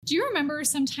Do you remember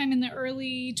sometime in the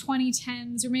early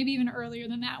 2010s, or maybe even earlier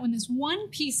than that, when this one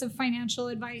piece of financial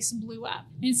advice blew up?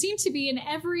 And it seemed to be in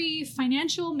every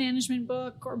financial management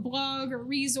book or blog or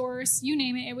resource, you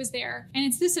name it, it was there. And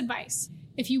it's this advice.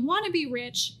 If you want to be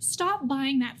rich, stop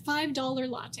buying that $5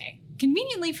 latte.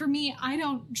 Conveniently for me, I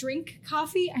don't drink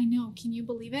coffee. I know, can you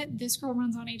believe it? This girl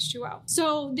runs on H2O.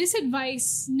 So this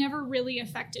advice never really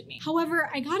affected me. However,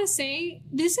 I gotta say,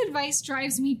 this advice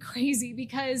drives me crazy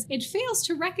because it fails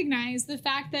to recognize the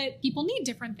fact that people need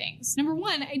different things. Number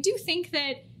one, I do think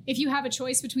that if you have a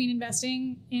choice between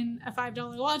investing in a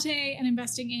 $5 latte and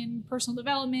investing in personal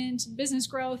development, business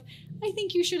growth, I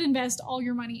think you should invest all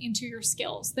your money into your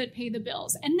skills that pay the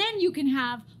bills. And then you can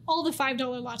have all the $5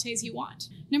 lattes you want.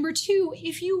 Number two,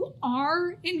 if you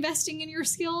are investing in your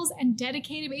skills and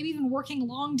dedicated, maybe even working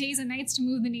long days and nights to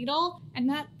move the needle, and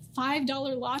that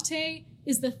 $5 latte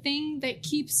is the thing that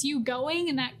keeps you going,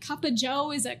 and that cup of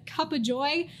joe is a cup of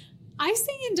joy, I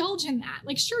say indulge in that.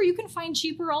 Like, sure, you can find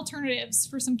cheaper alternatives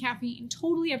for some caffeine,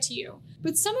 totally up to you.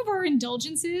 But some of our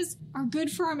indulgences are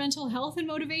good for our mental health and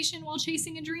motivation while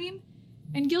chasing a dream.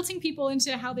 And guilting people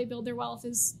into how they build their wealth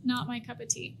is not my cup of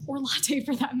tea, or latte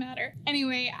for that matter.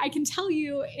 Anyway, I can tell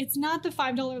you it's not the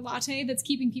 $5 latte that's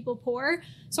keeping people poor.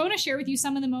 So I want to share with you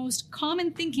some of the most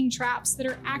common thinking traps that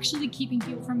are actually keeping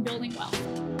people from building wealth.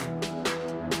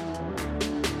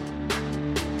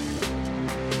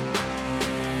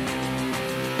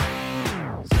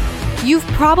 You've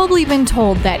probably been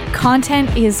told that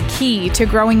content is key to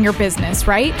growing your business,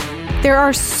 right? There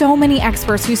are so many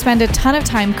experts who spend a ton of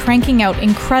time cranking out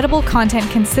incredible content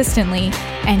consistently,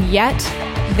 and yet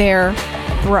they're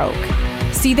broke.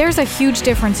 See, there's a huge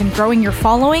difference in growing your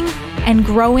following and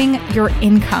growing your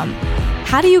income.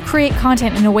 How do you create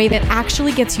content in a way that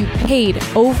actually gets you paid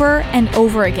over and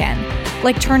over again?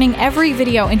 Like turning every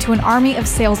video into an army of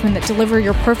salesmen that deliver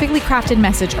your perfectly crafted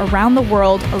message around the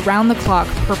world, around the clock,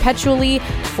 perpetually,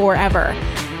 forever.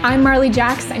 I'm Marley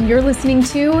Jax, and you're listening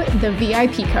to The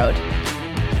VIP Code.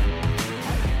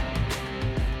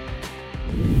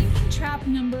 Trap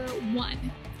number one,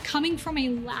 coming from a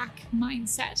lack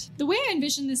mindset. The way I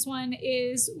envision this one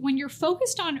is when you're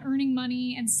focused on earning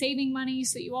money and saving money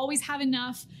so you always have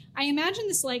enough, I imagine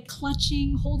this like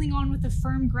clutching, holding on with a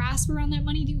firm grasp around that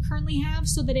money that you currently have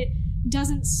so that it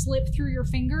doesn't slip through your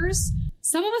fingers.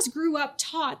 Some of us grew up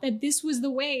taught that this was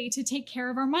the way to take care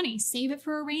of our money. Save it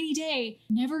for a rainy day.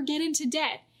 Never get into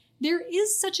debt. There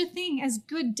is such a thing as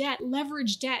good debt,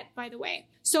 leverage debt, by the way.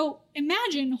 So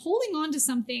imagine holding on to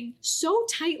something so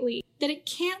tightly that it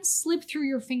can't slip through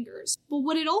your fingers. But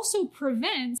what it also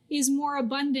prevents is more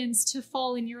abundance to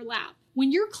fall in your lap.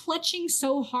 When you're clutching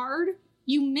so hard,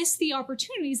 you miss the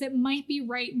opportunities that might be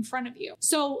right in front of you.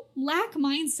 So lack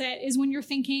mindset is when you're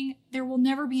thinking there will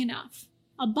never be enough.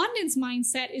 Abundance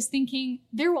mindset is thinking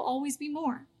there will always be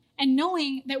more. And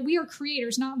knowing that we are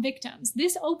creators, not victims.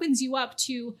 This opens you up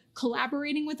to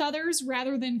collaborating with others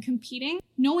rather than competing.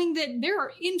 Knowing that there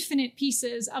are infinite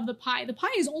pieces of the pie. The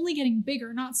pie is only getting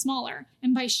bigger, not smaller.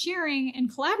 And by sharing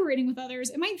and collaborating with others,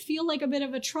 it might feel like a bit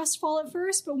of a trust fall at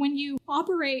first, but when you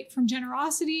operate from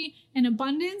generosity and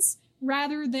abundance,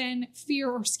 rather than fear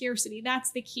or scarcity.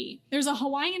 That's the key. There's a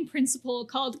Hawaiian principle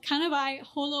called Kanawai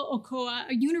Holo Okoa,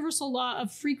 a universal law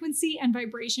of frequency and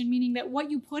vibration, meaning that what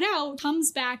you put out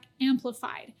comes back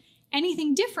amplified.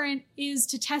 Anything different is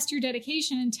to test your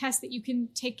dedication and test that you can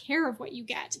take care of what you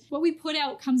get. What we put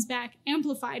out comes back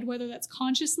amplified, whether that's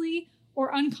consciously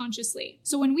or unconsciously.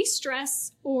 So when we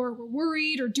stress or we're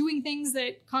worried or doing things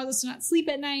that cause us to not sleep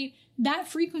at night, that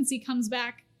frequency comes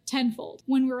back tenfold.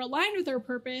 When we're aligned with our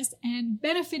purpose and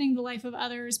benefiting the life of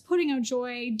others, putting out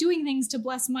joy, doing things to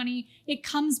bless money, it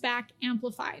comes back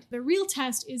amplified. The real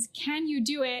test is, can you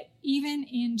do it even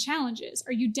in challenges?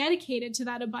 Are you dedicated to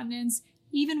that abundance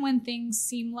even when things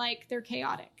seem like they're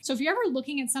chaotic? So if you're ever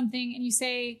looking at something and you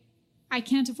say, I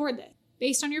can't afford this,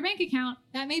 based on your bank account,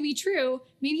 that may be true.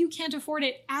 Maybe you can't afford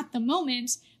it at the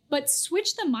moment, but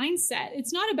switch the mindset.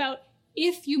 It's not about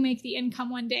if you make the income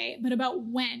one day, but about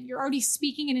when. You're already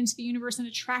speaking it into the universe and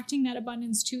attracting that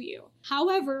abundance to you.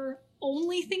 However,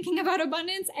 only thinking about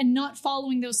abundance and not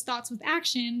following those thoughts with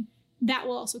action, that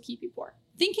will also keep you poor.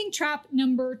 Thinking trap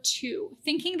number two,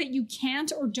 thinking that you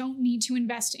can't or don't need to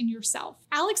invest in yourself.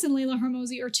 Alex and Layla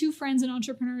Hormozi are two friends and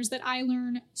entrepreneurs that I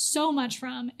learn so much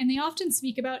from, and they often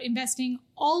speak about investing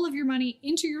all of your money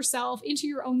into yourself, into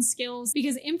your own skills,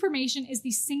 because information is the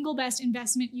single best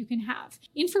investment you can have.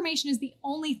 Information is the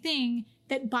only thing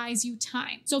that buys you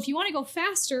time. So if you want to go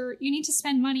faster, you need to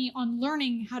spend money on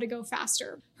learning how to go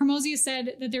faster. Hormozi has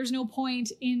said that there's no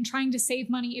point in trying to save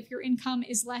money if your income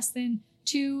is less than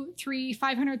 $200,000, $300,000,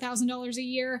 $500,000 a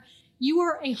year. You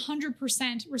are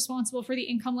 100% responsible for the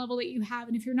income level that you have.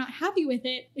 And if you're not happy with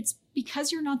it, it's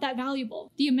because you're not that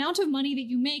valuable. The amount of money that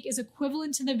you make is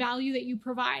equivalent to the value that you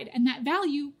provide. And that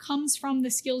value comes from the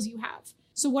skills you have.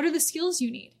 So what are the skills you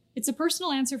need? It's a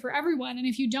personal answer for everyone. And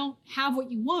if you don't have what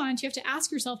you want, you have to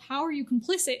ask yourself, how are you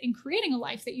complicit in creating a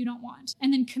life that you don't want?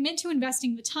 And then commit to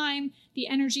investing the time, the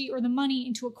energy, or the money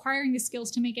into acquiring the skills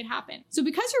to make it happen. So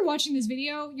because you're watching this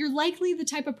video, you're likely the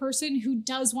type of person who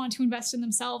does want to invest in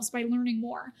themselves by learning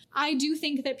more. I do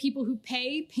think that people who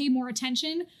pay more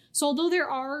attention. So although there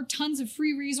are tons of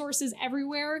free resources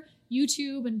everywhere,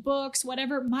 YouTube and books,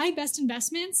 whatever, my best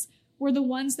investments were the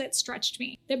ones that stretched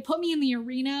me, that put me in the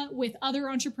arena with other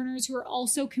entrepreneurs who are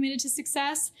also committed to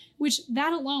success, which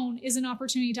that alone is an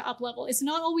opportunity to up-level. It's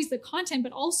not always the content,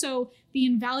 but also the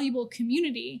invaluable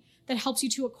community that helps you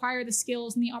to acquire the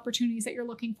skills and the opportunities that you're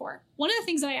looking for. One of the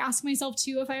things that I ask myself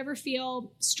too, if I ever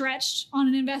feel stretched on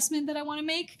an investment that I want to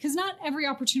make, because not every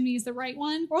opportunity is the right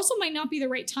one, or also might not be the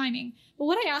right timing. But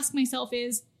what I ask myself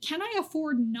is, can I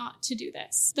afford not to do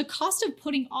this? The cost of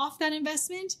putting off that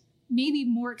investment may be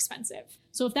more expensive.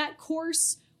 So if that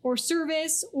course or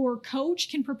service or coach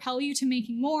can propel you to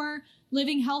making more,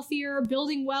 living healthier,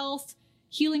 building wealth,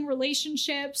 healing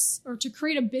relationships, or to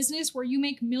create a business where you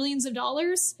make millions of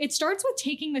dollars, it starts with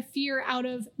taking the fear out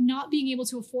of not being able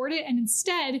to afford it and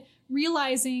instead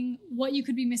realizing what you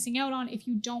could be missing out on if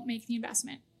you don't make the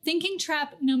investment. Thinking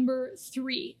trap number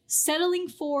 3, settling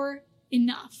for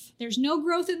enough. There's no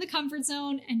growth in the comfort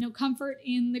zone and no comfort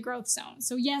in the growth zone.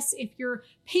 So yes, if your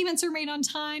payments are made on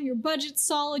time, your budget's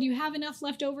solid, you have enough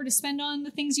left over to spend on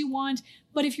the things you want.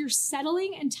 But if you're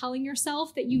settling and telling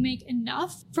yourself that you make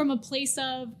enough from a place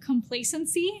of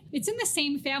complacency, it's in the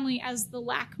same family as the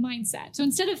lack mindset. So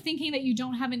instead of thinking that you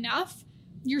don't have enough,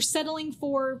 you're settling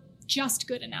for just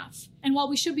good enough. And while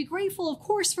we should be grateful, of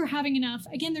course, for having enough,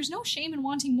 again, there's no shame in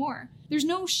wanting more. There's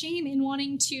no shame in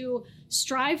wanting to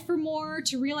strive for more,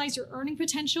 to realize your earning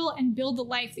potential and build the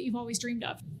life that you've always dreamed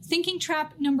of. Thinking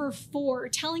trap number 4,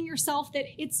 telling yourself that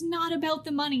it's not about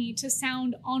the money to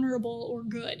sound honorable or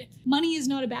good. Money is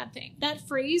not a bad thing. That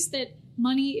phrase that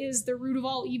money is the root of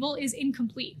all evil is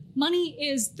incomplete. Money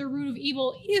is the root of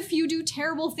evil if you do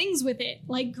terrible things with it,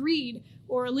 like greed,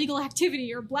 or illegal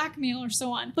activity, or blackmail, or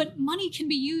so on. But money can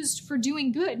be used for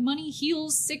doing good. Money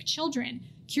heals sick children,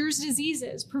 cures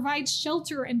diseases, provides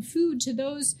shelter and food to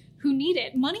those who need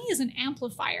it. Money is an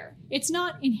amplifier. It's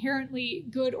not inherently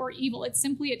good or evil. It's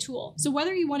simply a tool. So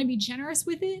whether you want to be generous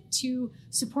with it to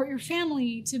support your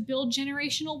family, to build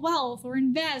generational wealth, or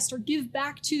invest, or give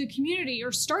back to the community,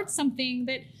 or start something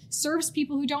that serves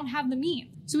people who don't have the means.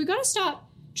 So we got to stop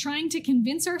trying to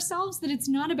convince ourselves that it's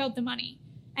not about the money.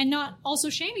 And not also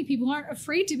shaming people who aren't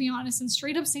afraid to be honest and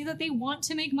straight up say that they want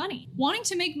to make money. Wanting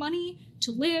to make money,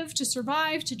 to live, to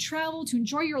survive, to travel, to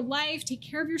enjoy your life, take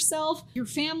care of yourself, your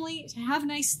family, to have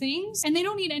nice things. And they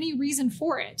don't need any reason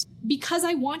for it. Because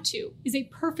I want to is a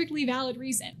perfectly valid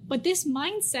reason. But this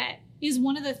mindset is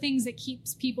one of the things that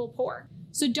keeps people poor.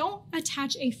 So don't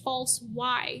attach a false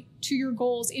why to your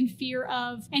goals in fear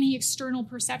of any external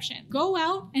perception. Go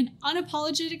out and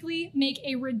unapologetically make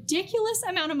a ridiculous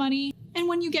amount of money. And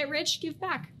when you get rich, give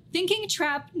back. Thinking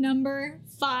trap number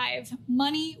 5,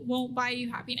 money won't buy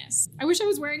you happiness. I wish I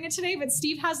was wearing it today, but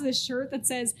Steve has this shirt that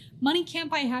says, money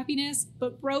can't buy happiness,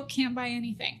 but broke can't buy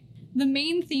anything. The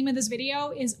main theme of this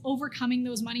video is overcoming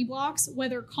those money blocks,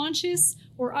 whether conscious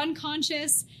or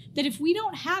unconscious, that if we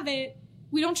don't have it,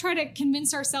 we don't try to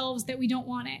convince ourselves that we don't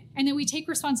want it, and that we take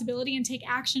responsibility and take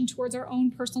action towards our own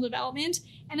personal development.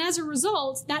 And as a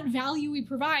result, that value we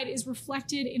provide is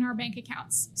reflected in our bank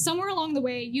accounts. Somewhere along the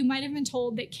way, you might have been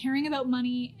told that caring about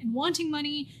money and wanting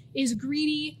money is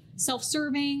greedy,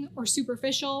 self-serving, or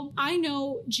superficial. I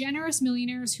know generous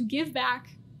millionaires who give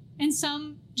back, and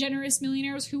some generous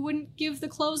millionaires who wouldn't give the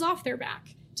clothes off their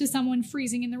back to someone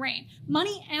freezing in the rain.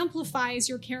 Money amplifies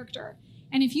your character.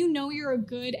 And if you know you're a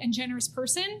good and generous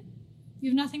person,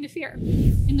 you have nothing to fear.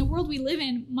 In the world we live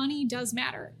in, money does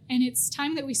matter. And it's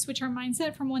time that we switch our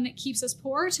mindset from one that keeps us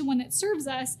poor to one that serves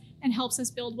us and helps us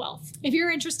build wealth. If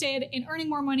you're interested in earning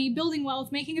more money, building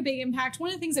wealth, making a big impact,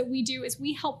 one of the things that we do is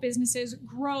we help businesses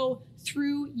grow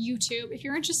through YouTube. If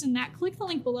you're interested in that, click the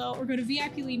link below or go to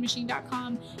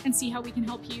VIPleadmachine.com and see how we can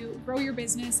help you grow your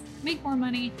business, make more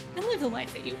money, and live the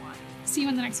life that you want. See you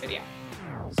in the next video.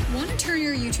 Want to turn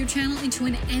your YouTube channel into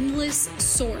an endless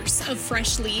source of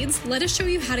fresh leads? Let us show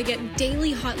you how to get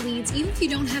daily hot leads, even if you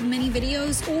don't have many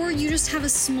videos or you just have a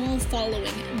small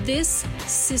following. This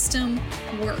system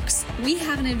works. We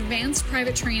have an advanced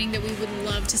private training that we would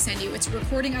love to send you. It's a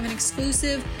recording of an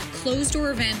exclusive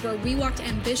closed-door event where we walked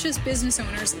ambitious business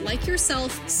owners like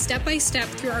yourself step by step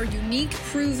through our unique,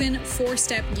 proven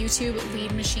 4-step YouTube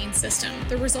lead machine system.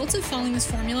 The results of following this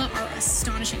formula are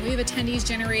astonishing. We have attendees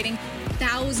generating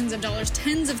thousands of dollars,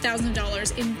 tens of thousands of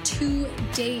dollars in 2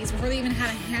 days before they even had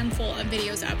a handful of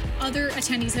videos up. Other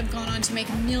attendees have gone on to make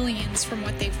millions from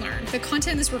what they've learned. The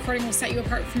content in this recording will set you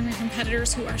apart from your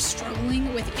competitors who are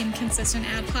struggling with inconsistent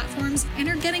ad platforms and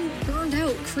are getting burned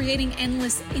out creating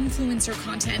endless influencer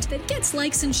content that gets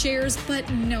likes and shares but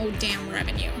no damn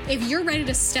revenue. If you're ready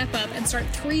to step up and start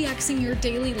 3xing your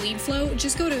daily lead flow,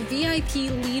 just go to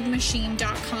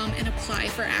VIPleadmachine.com and apply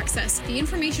for access. The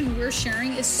information we're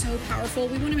sharing is so powerful.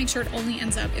 We want to make sure it only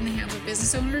ends up in the hands of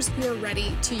business owners who are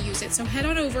ready to use it. So head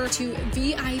on over to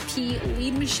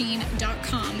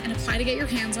VIPleadmachine.com and apply to get your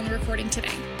hands on the recording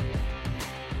today.